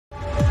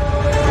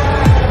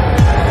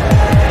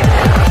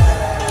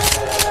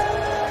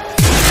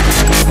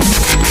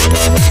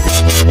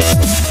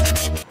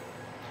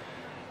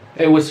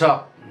Hey, what's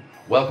up?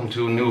 Welcome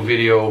to a new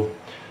video.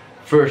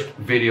 First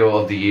video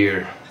of the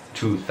year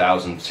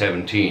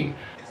 2017.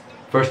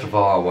 First of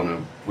all, I want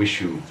to wish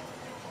you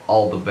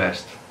all the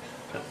best,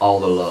 all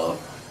the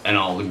love, and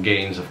all the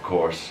gains, of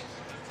course,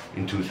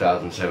 in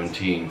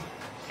 2017.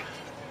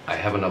 I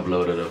haven't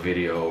uploaded a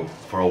video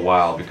for a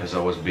while because I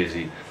was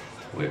busy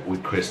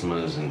with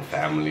Christmas and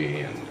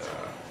family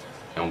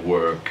and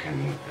work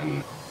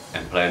and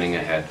planning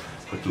ahead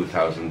for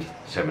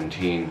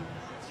 2017.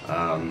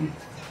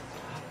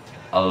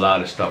 A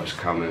lot of stuff is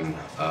coming.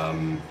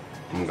 I'm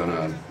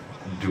gonna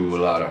do a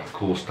lot of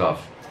cool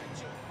stuff.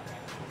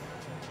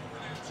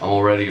 I'm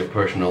already a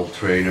personal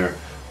trainer,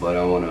 but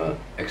I want to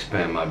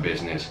expand my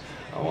business.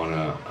 I want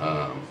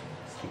to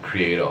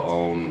create a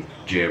own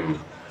gym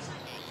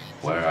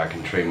where I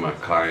can train my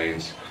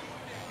clients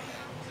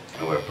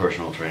and where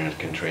personal trainers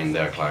can train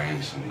their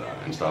clients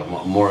and stuff.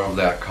 More of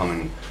that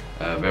coming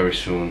very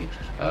soon.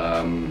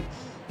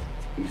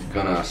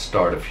 Gonna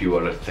start a few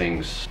other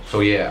things. So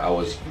yeah, I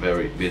was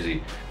very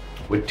busy.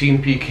 With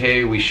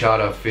TeamPK we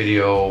shot a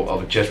video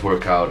of a chest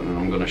workout and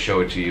I'm gonna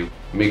show it to you.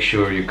 Make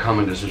sure you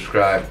comment and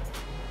subscribe,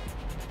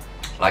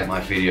 like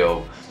my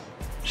video,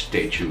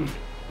 stay tuned.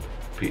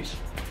 Peace.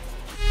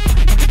 You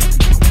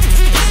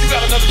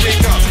got another day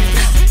coming.